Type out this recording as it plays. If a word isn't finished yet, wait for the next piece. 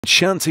The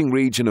enchanting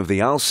region of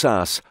the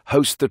Alsace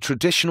hosts the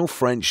traditional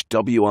French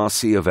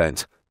WRC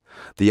event.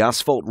 The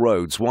asphalt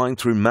roads wind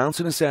through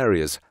mountainous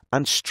areas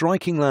and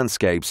striking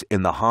landscapes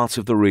in the heart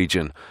of the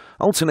region,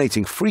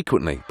 alternating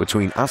frequently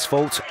between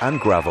asphalt and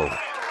gravel.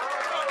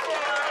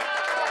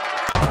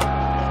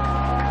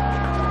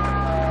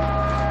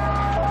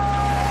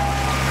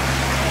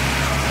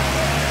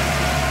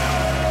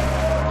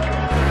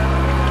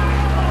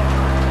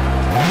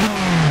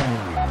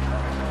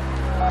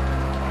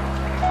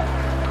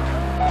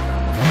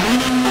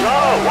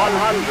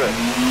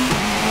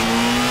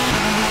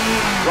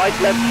 Right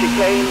left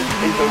chicane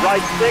into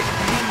right 6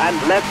 and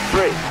left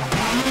 3.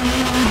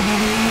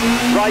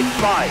 Right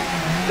 5,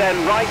 then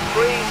right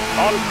 3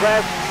 on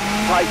crest,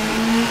 tighten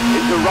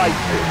into right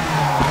 2.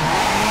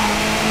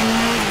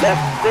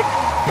 Left 6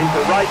 into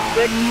right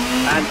 6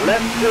 and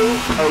left 2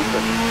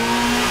 open.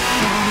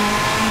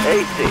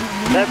 80,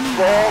 left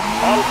 4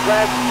 on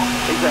crest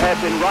into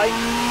hairpin right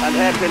and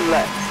hairpin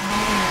left.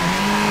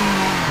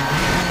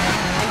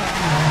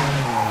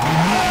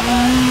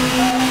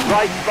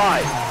 Right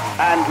 5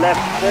 and left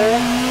 4,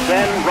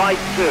 then right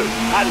 2,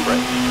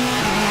 handbrake.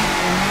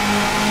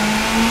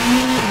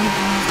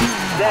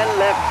 Then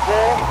left 4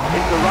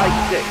 into right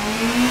 6.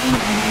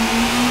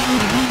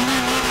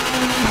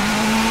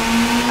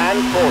 And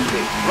 40,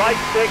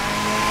 right 6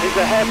 is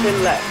a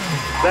hairpin left,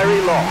 very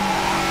long.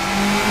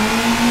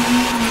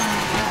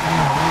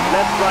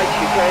 Left right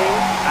chicane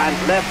and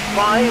left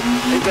 5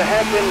 is a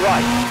hairpin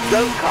right,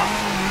 don't cut.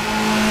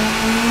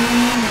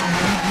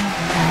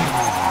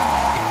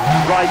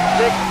 Right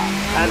 6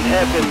 and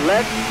hairpin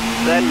left,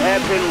 then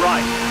hairpin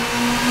right.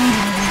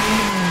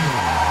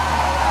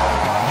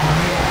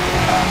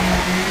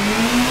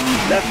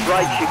 Left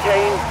right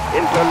chicane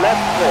into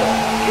left 4,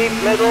 keep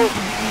middle.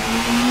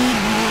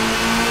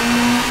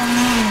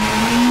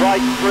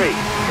 Right 3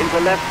 into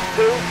left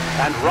 2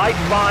 and right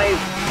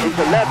 5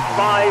 into left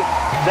 5,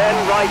 then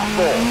right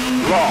 4,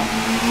 long.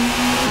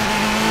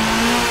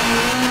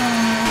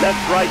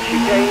 Left right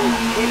chicane,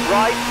 keep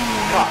right,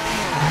 cut.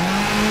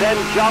 Then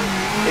jump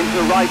into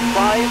right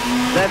 5,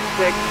 left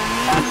 6,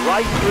 and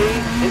right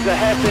 3 into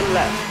hairpin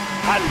left,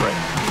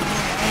 handbrake.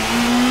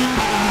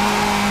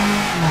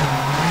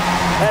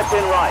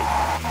 Hairpin right,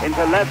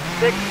 into left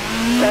 6,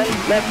 then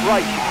left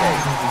right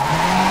chicane.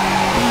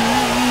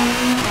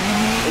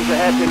 Into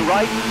hairpin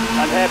right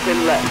and hairpin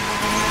left.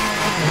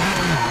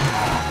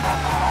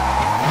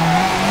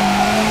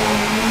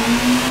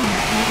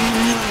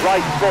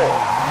 Right 4,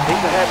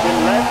 into hairpin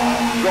left,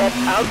 drop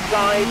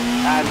outside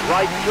and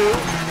right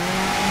 2.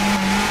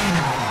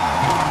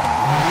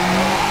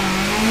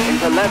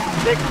 Into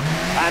left 6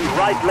 and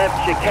right left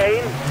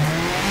chicane.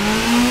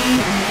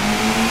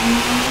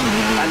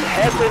 And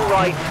hairpin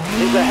right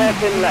is a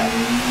hairpin left.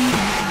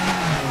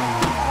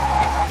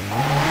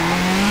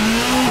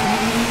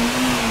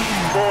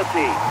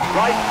 40,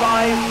 right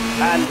 5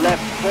 and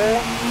left 4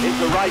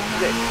 into right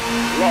 6,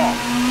 long.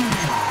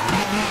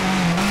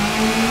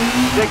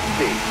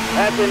 60,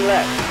 hairpin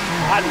left,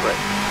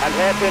 handbrake and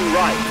hairpin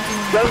right,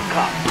 don't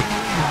cut.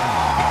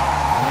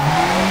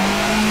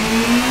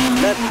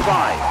 Left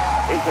 5.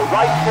 Into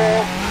right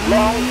 4,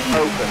 long,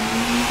 open.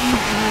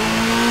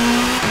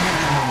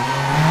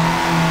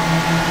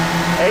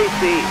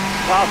 AC,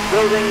 past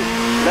buildings,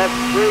 left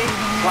 3,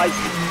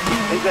 tighten.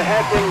 Into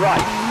hairpin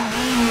right.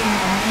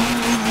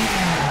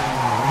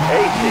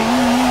 80,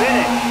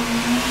 finish.